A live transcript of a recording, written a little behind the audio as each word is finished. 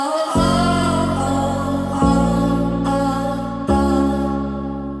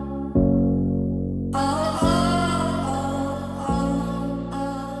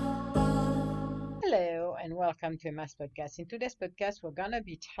welcome to Emma's podcast. In today's podcast, we're gonna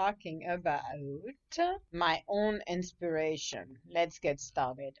be talking about my own inspiration. Let's get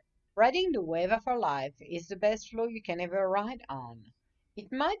started. Riding the wave of our life is the best flow you can ever ride on. It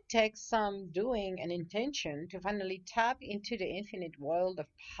might take some doing and intention to finally tap into the infinite world of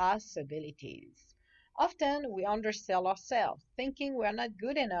possibilities. Often we undersell ourselves, thinking we're not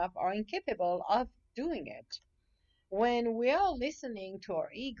good enough or incapable of doing it. When we are listening to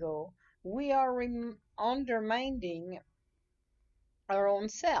our ego, we are undermining our own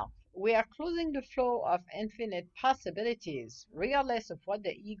self. We are closing the flow of infinite possibilities, regardless of what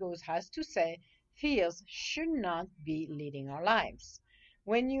the ego has to say. Fears should not be leading our lives.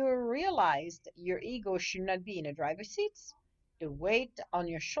 When you realize your ego should not be in a driver's seat, the weight on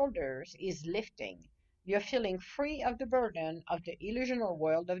your shoulders is lifting. You're feeling free of the burden of the illusional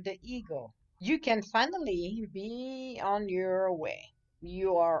world of the ego. You can finally be on your way.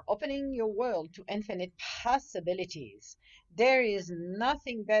 You are opening your world to infinite possibilities. There is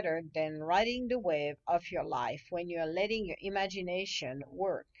nothing better than riding the wave of your life when you are letting your imagination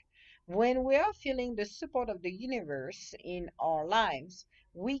work. When we are feeling the support of the universe in our lives,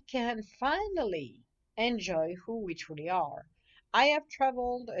 we can finally enjoy who we truly are. I have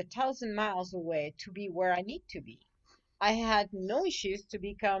traveled 1,000 miles away to be where I need to be. I had no issues to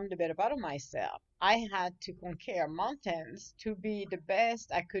become the better part of myself. I had to conquer mountains to be the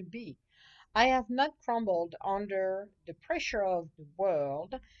best I could be. I have not crumbled under the pressure of the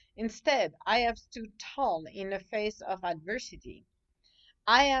world. Instead, I have stood tall in the face of adversity.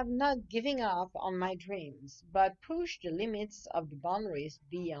 I have not given up on my dreams, but pushed the limits of the boundaries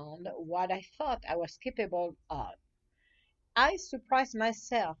beyond what I thought I was capable of. I surprised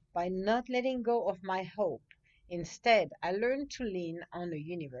myself by not letting go of my hope. Instead, I learned to lean on the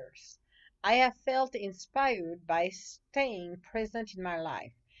universe. I have felt inspired by staying present in my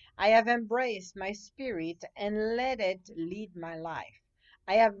life. I have embraced my spirit and let it lead my life.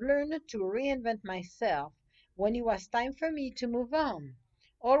 I have learned to reinvent myself when it was time for me to move on,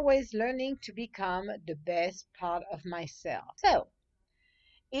 always learning to become the best part of myself. So,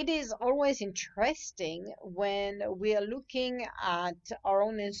 it is always interesting when we are looking at our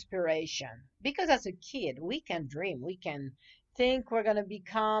own inspiration because as a kid we can dream, we can think we're going to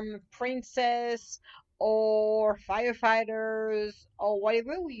become princess or firefighters or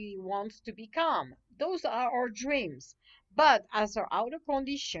whatever we want to become. Those are our dreams. But as our outer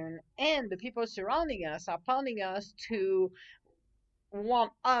condition and the people surrounding us are pounding us to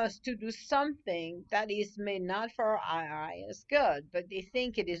want us to do something that is made not for our highest good, but they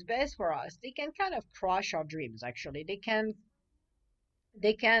think it is best for us, they can kind of crush our dreams. Actually, they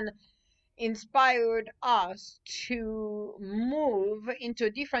can inspire us to move into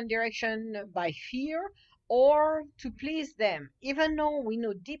a different direction by fear or to please them, even though we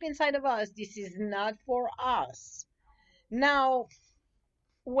know deep inside of us this is not for us. Now,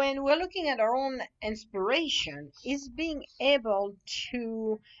 when we're looking at our own inspiration, is being able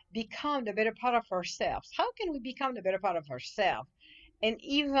to become the better part of ourselves. How can we become the better part of ourselves and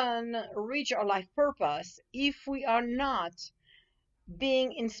even reach our life purpose if we are not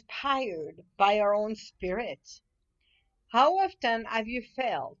being inspired by our own spirit? How often have you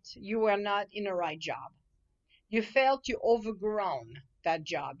felt you were not in the right job? You felt you overgrown that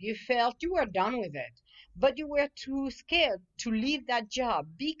job. You felt you were done with it, but you were too scared to leave that job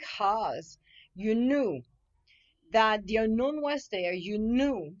because you knew that the unknown was there. You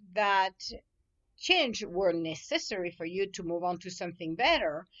knew that change were necessary for you to move on to something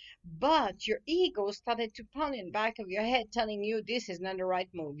better, but your ego started to pound in the back of your head telling you this is not the right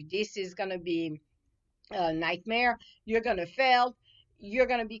move. This is going to be a nightmare. You're going to fail. You're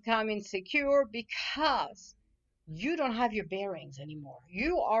going to become insecure because you don't have your bearings anymore.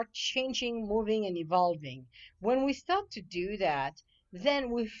 You are changing, moving, and evolving. When we start to do that,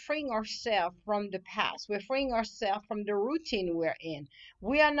 then we're freeing ourselves from the past. We're freeing ourselves from the routine we're in.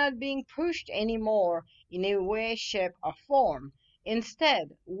 We are not being pushed anymore in a way, shape, or form.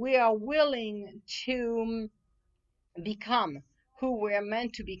 Instead, we are willing to become who we're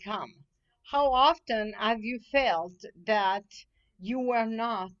meant to become. How often have you felt that you were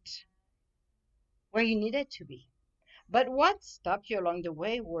not where you needed to be? But what stopped you along the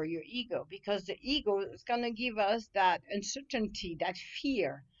way were your ego, because the ego is going to give us that uncertainty, that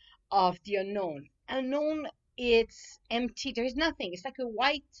fear of the unknown. Unknown, it's empty. There is nothing. It's like a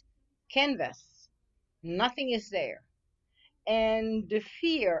white canvas. Nothing is there. And the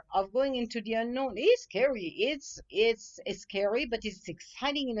fear of going into the unknown is scary. It's scary, but it's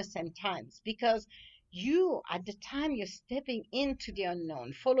exciting in the same times because you, at the time you're stepping into the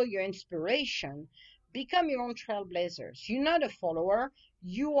unknown, follow your inspiration, become your own trailblazers. You're not a follower.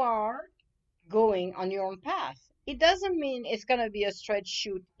 You are going on your own path. It doesn't mean it's going to be a straight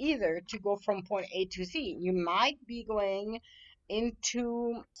shoot either to go from point A to Z. You might be going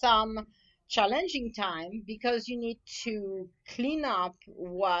into some challenging time because you need to clean up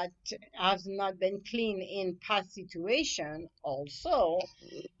what has not been clean in past situation. Also,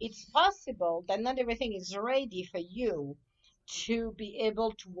 it's possible that not everything is ready for you to be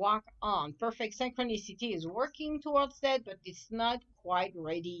able to walk on. Perfect synchronicity is working towards that, but it's not quite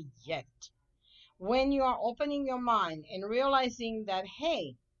ready yet. When you are opening your mind and realizing that,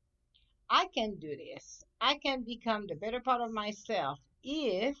 hey, I can do this, I can become the better part of myself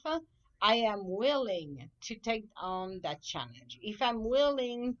if I am willing to take on that challenge, if I'm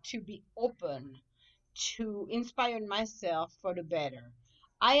willing to be open to inspire myself for the better.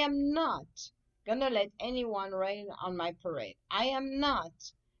 I am not gonna let anyone rain on my parade. I am not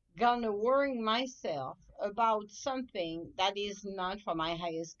gonna worry myself about something that is not for my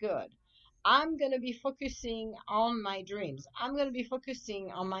highest good. I'm gonna be focusing on my dreams. I'm gonna be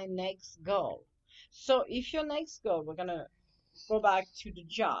focusing on my next goal. So if your next goal, we're gonna go back to the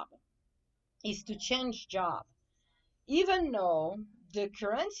job, is to change job, even though the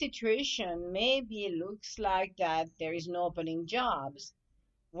current situation maybe looks like that there is no opening jobs,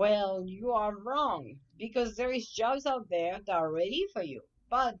 well, you are wrong because there is jobs out there that are ready for you.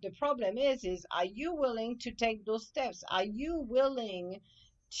 But the problem is are you willing to take those steps? Are you willing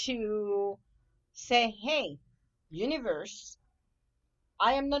to say, hey, universe,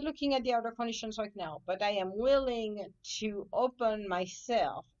 I am not looking at the other conditions right now, but I am willing to open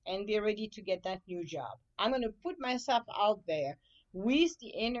myself and be ready to get that new job. I'm going to put myself out there with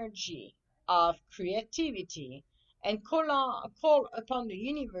the energy of creativity and call upon the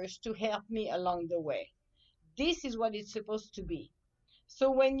universe to help me along the way. This is what it's supposed to be. So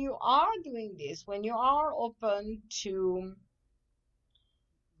when you are doing this, when you are open to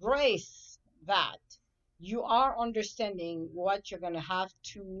grace that, you are understanding what you're going to have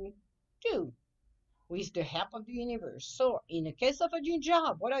to do with the help of the universe. So, in the case of a new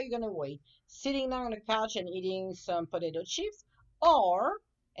job, what are you going to wait? Sitting down on the couch and eating some potato chips? Or,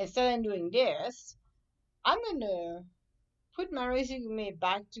 instead of doing this, I'm going to put my resume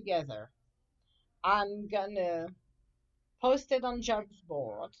back together. I'm going to post it on jobs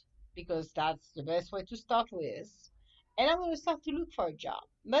board because that's the best way to start with. And I'm going to start to look for a job.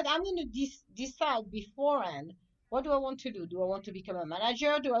 But I'm going to decide beforehand, what do I want to do? Do I want to become a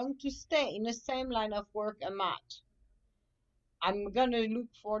manager? Do I want to stay in the same line of work I'm at? I'm going to look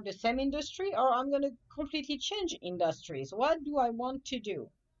for the same industry or I'm going to completely change industries. What do I want to do?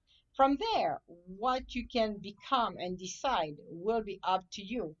 From there, what you can become and decide will be up to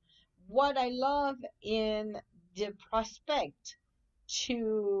you. What I love in the prospect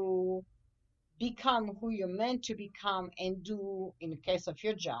to become who you're meant to become and do, in the case of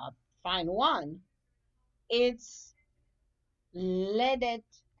your job, find one, it's let it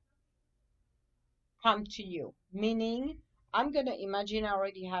come to you. Meaning, I'm going to imagine I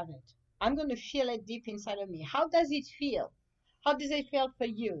already have it. I'm going to feel it deep inside of me. How does it feel? How does it feel for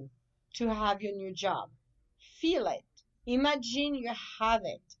you to have your new job? Feel it. Imagine you have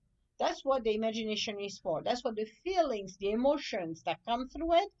it. That's what the imagination is for. That's what the feelings, the emotions that come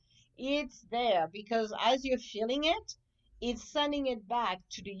through it, it's there because as you're feeling it, it's sending it back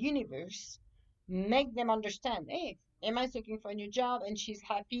to the universe. Make them understand, hey, Emma's looking for a new job and she's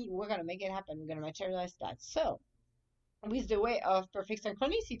happy. We're going to make it happen. We're going to materialize that. So, with the way of perfect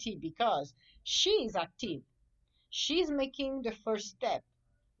synchronicity, because she is active, she's making the first step.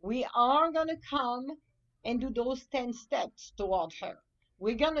 We are going to come and do those 10 steps toward her.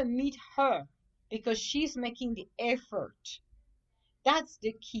 We're going to meet her because she's making the effort. That's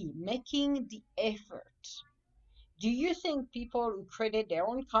the key, making the effort. Do you think people who created their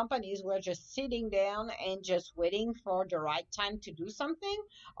own companies were just sitting down and just waiting for the right time to do something?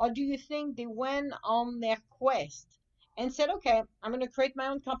 Or do you think they went on their quest and said, okay, I'm going to create my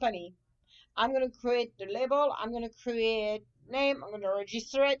own company. I'm going to create the label. I'm going to create name. I'm going to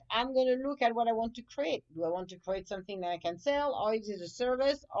register it. I'm going to look at what I want to create. Do I want to create something that I can sell? Or is it a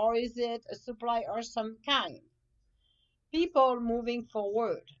service? Or is it a supply or some kind? People moving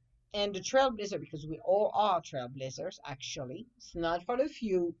forward. And the trailblazer, because we all are trailblazers, actually. It's not for the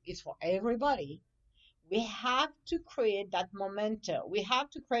few, it's for everybody. We have to create that momentum. We have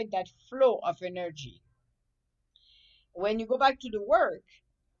to create that flow of energy. When you go back to the work,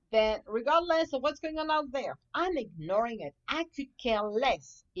 then regardless of what's going on out there, I'm ignoring it. I could care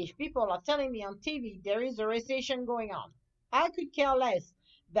less if people are telling me on TV there is a recession going on. I could care less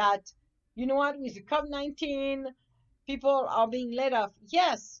that, you know what, with the COVID-19, people are being laid off.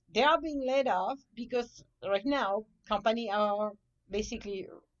 Yes, they are being laid off because right now companies are basically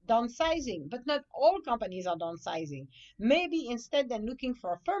downsizing, but not all companies are downsizing. Maybe instead than looking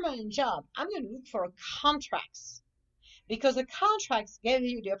for a permanent job, I'm going to look for contracts, because the contracts give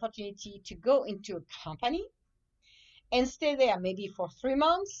you the opportunity to go into a company and stay there maybe for 3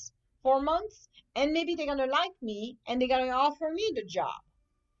 months, 4 months, and maybe they're going to like me and they're going to offer me the job.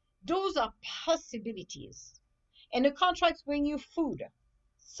 Those are possibilities. And the contracts bring you food.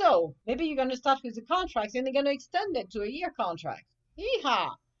 So maybe you're going to start with the contracts and they're going to extend it to a year contract.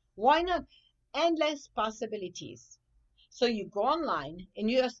 Yeehaw! Why not? Endless possibilities. So you go online and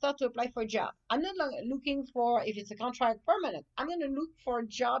you start to apply for a job. I'm not looking for if it's a contract permanent. I'm going to look for a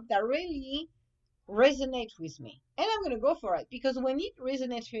job that really resonates with me. And I'm going to go for it because when it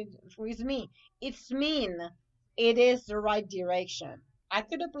resonates with me, it's mean it is the right direction. I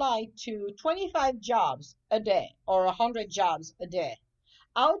could apply to 25 jobs a day or 100 jobs a day.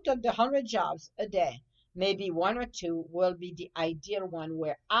 Out of the 100 jobs a day, maybe one or two will be the ideal one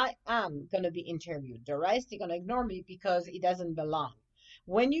where I am going to be interviewed. The rest, they're going to ignore me because it doesn't belong.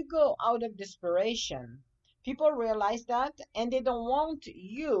 When you go out of desperation, people realize that and they don't want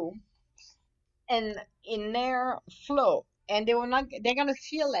you in their flow. And they will not, they're going to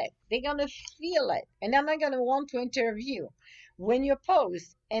feel it. They're going to feel it. And they're not going to want to interview. When you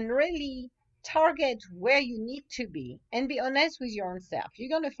post and really target where you need to be and be honest with your own self, you're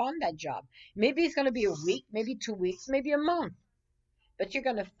going to find that job. Maybe it's going to be a week, maybe 2 weeks, maybe a month, but you're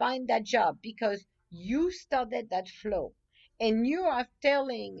going to find that job because you started that flow and you are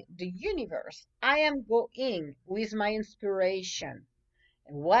telling the universe, I am going with my inspiration.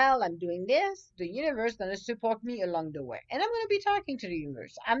 And while I'm doing this, the universe is going to support me along the way. And I'm going to be talking to the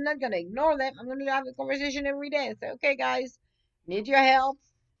universe. I'm not going to ignore them. I'm going to have a conversation every day and say, okay, guys, need your help.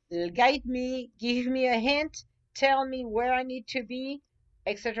 Guide me, give me a hint, tell me where I need to be,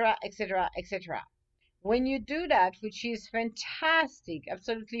 etc., etc., etc. When you do that, which is fantastic,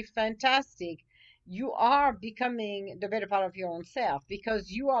 absolutely fantastic, you are becoming the better part of your own self because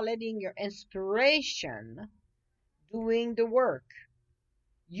you are letting your inspiration doing the work.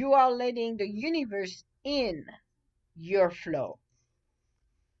 You are letting the universe in your flow.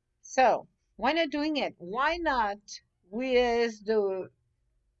 So, why not doing it? Why not with the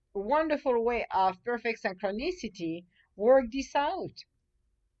wonderful way of perfect synchronicity work this out?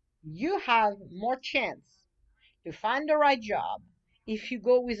 You have more chance to find the right job if you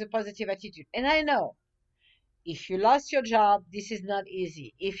go with a positive attitude. And I know if you lost your job, this is not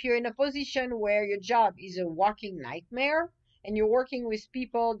easy. If you're in a position where your job is a walking nightmare and you're working with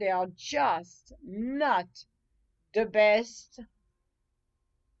people, they are just not the best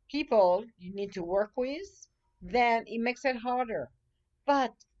people you need to work with, then it makes it harder.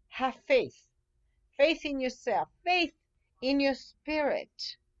 But have faith. Faith in yourself, faith in your spirit.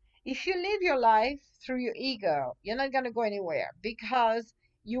 If you live your life through your ego, you're not going to go anywhere because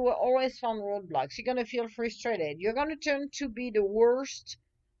you will always find roadblocks. You're going to feel frustrated. You're going to turn to be the worst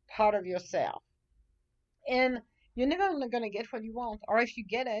part of yourself. And you're never going to get what you want. Or if you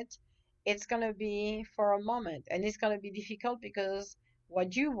get it, it's going to be for a moment. And it's going to be difficult because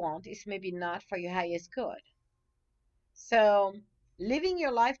what you want is maybe not for your highest good. So, living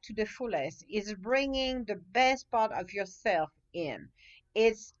your life to the fullest is bringing the best part of yourself in.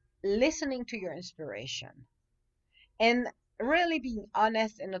 It's listening to your inspiration and really being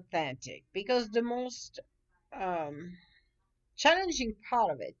honest and authentic because the most um, challenging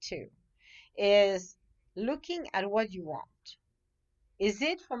part of it, too, is looking at what you want. Is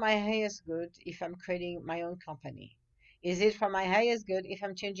it for my highest good if I'm creating my own company? Is it for my highest good if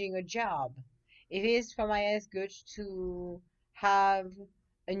I'm changing a job? If it is for my highest good to have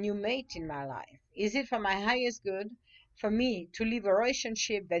a new mate in my life? Is it for my highest good for me to live a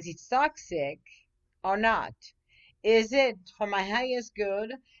relationship that is toxic or not? Is it for my highest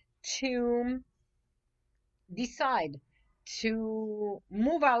good to decide to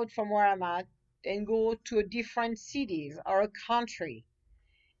move out from where I'm at and go to a different cities or a country?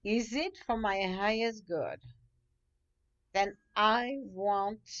 Is it for my highest good? Then I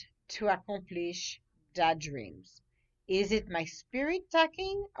want to accomplish that dreams. Is it my spirit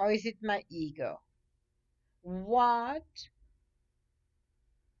talking or is it my ego? What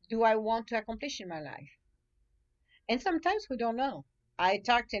do I want to accomplish in my life? And sometimes we don't know. I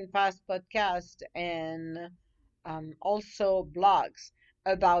talked in past podcasts and also blogs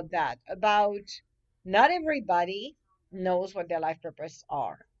about that, about not everybody knows what their life purpose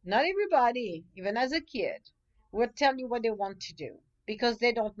are. Not everybody, even as a kid, will tell you what they want to do because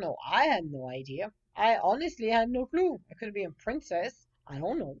they don't know. I had no idea. I honestly had no clue. I could have been a princess. I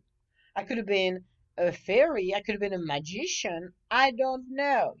don't know. I could have been a fairy. I could have been a magician. I don't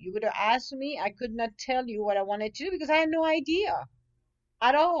know. You would have asked me. I could not tell you what I wanted to do because I had no idea.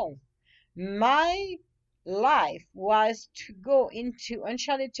 at all. My life was to go into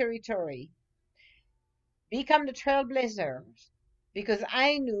uncharted territory, become the trailblazer, because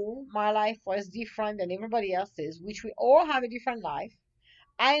I knew my life was different than everybody else's, which we all have a different life.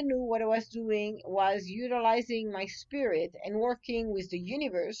 I knew what I was doing was utilizing my spirit and working with the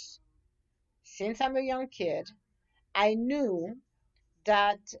universe since I'm a young kid. I knew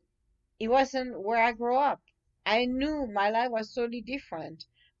that it wasn't where I grew up. I knew my life was totally different,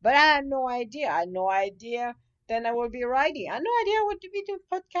 but I had no idea. I had no idea then I would be writing. I had no idea what to be doing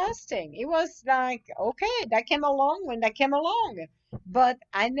podcasting. It was like, okay, that came along when that came along. But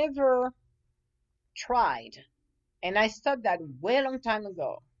I never tried. And I stopped that way long time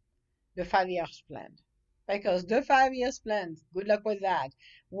ago, the 5 years plan. Because the 5 years plan, good luck with that.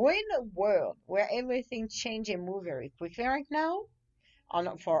 We're in a world where everything changes and moves very quickly right now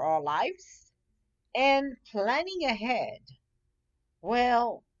for our lives. And planning ahead,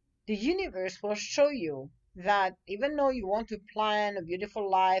 well, the universe will show you that even though you want to plan a beautiful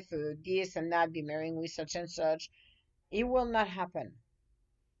life, this and that, be marrying with such and such, it will not happen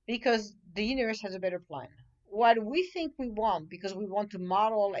because the universe has a better plan. What we think we want because we want to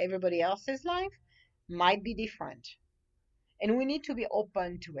model everybody else's life might be different. And we need to be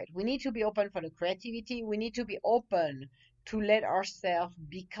open to it. We need to be open for the creativity. We need to be open to let ourselves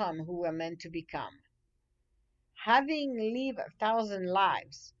become who we're meant to become. Having lived 1,000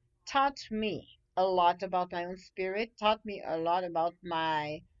 lives taught me a lot about my own spirit, taught me a lot about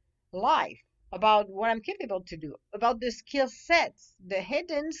my life, about what I'm capable to do, about the skill sets, the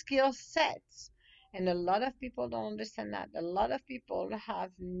hidden skill sets. And a lot of people don't understand that. A lot of people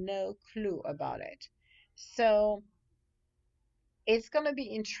have no clue about it. So it's going to be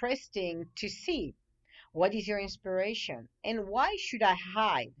interesting to see what is your inspiration and why should I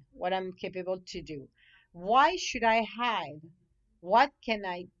hide what I'm capable to do? Why should I hide? What can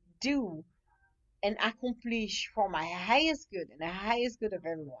I do and accomplish for my highest good and the highest good of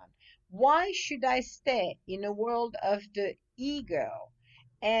everyone? Why should I stay in a world of the ego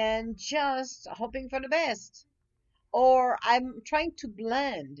and just hoping for the best? Or I'm trying to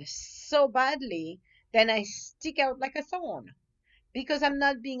blend so badly, then I stick out like a thorn because I'm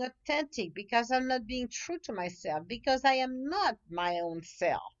not being authentic, because I'm not being true to myself, because I am not my own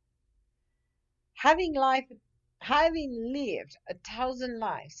self. Having life, having lived 1,000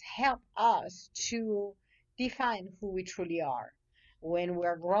 lives, help us to define who we truly are. When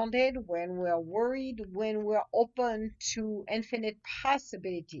we're grounded, when we're worried, when we're open to infinite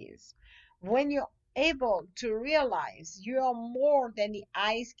possibilities, when you're able to realize you are more than the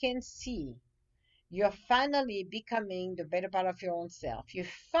eyes can see, you're finally becoming the better part of your own self. You're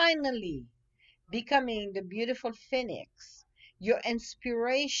finally becoming the beautiful phoenix. Your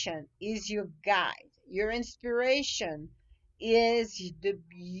inspiration is your guide. Your inspiration is the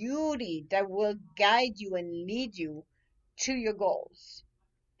beauty that will guide you and lead you to your goals.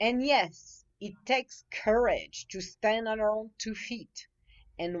 And yes, it takes courage to stand on our own 2 feet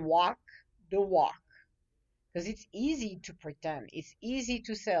and walk the walk. Because it's easy to pretend. It's easy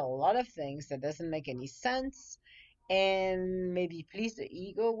to say a lot of things that doesn't make any sense and maybe please the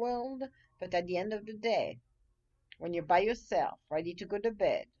ego world. But at the end of the day, when you're by yourself, ready to go to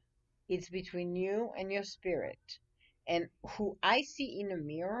bed, it's between you and your spirit. And who I see in a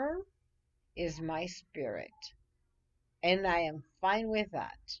mirror is my spirit. And I am fine with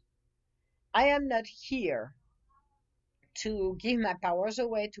that. I am not here to give my powers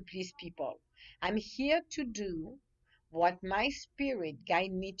away to please people. I'm here to do what my spirit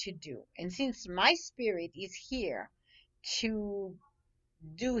guide me to do. And since my spirit is here to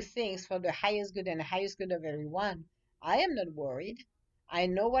do things for the highest good and the highest good of everyone, I am not worried. I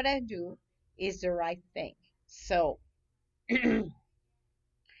know what I do is the right thing. So if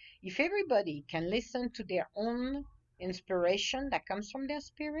everybody can listen to their own inspiration that comes from their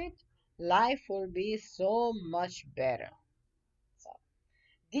spirit, life will be so much better. So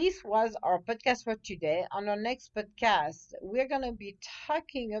this was our podcast for today. On our next podcast, we're going to be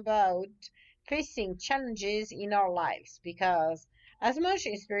talking about facing challenges in our lives because as much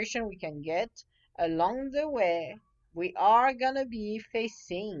inspiration we can get along the way, we are going to be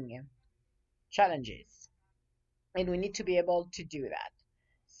facing challenges and we need to be able to do that.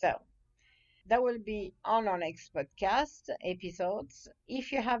 So, that will be on our next podcast episodes.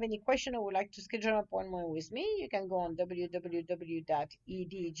 If you have any question or would like to schedule an appointment with me, you can go on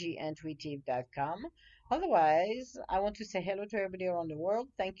www.edgintuitive.com. Otherwise, I want to say hello to everybody around the world.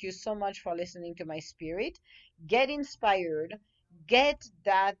 Thank you so much for listening to my spirit. Get inspired. Get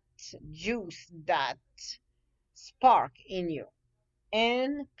that juice, that spark in you.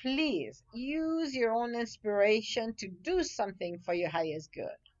 And please use your own inspiration to do something for your highest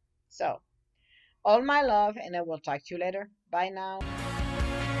good. So, all my love, and I will talk to you later. Bye now.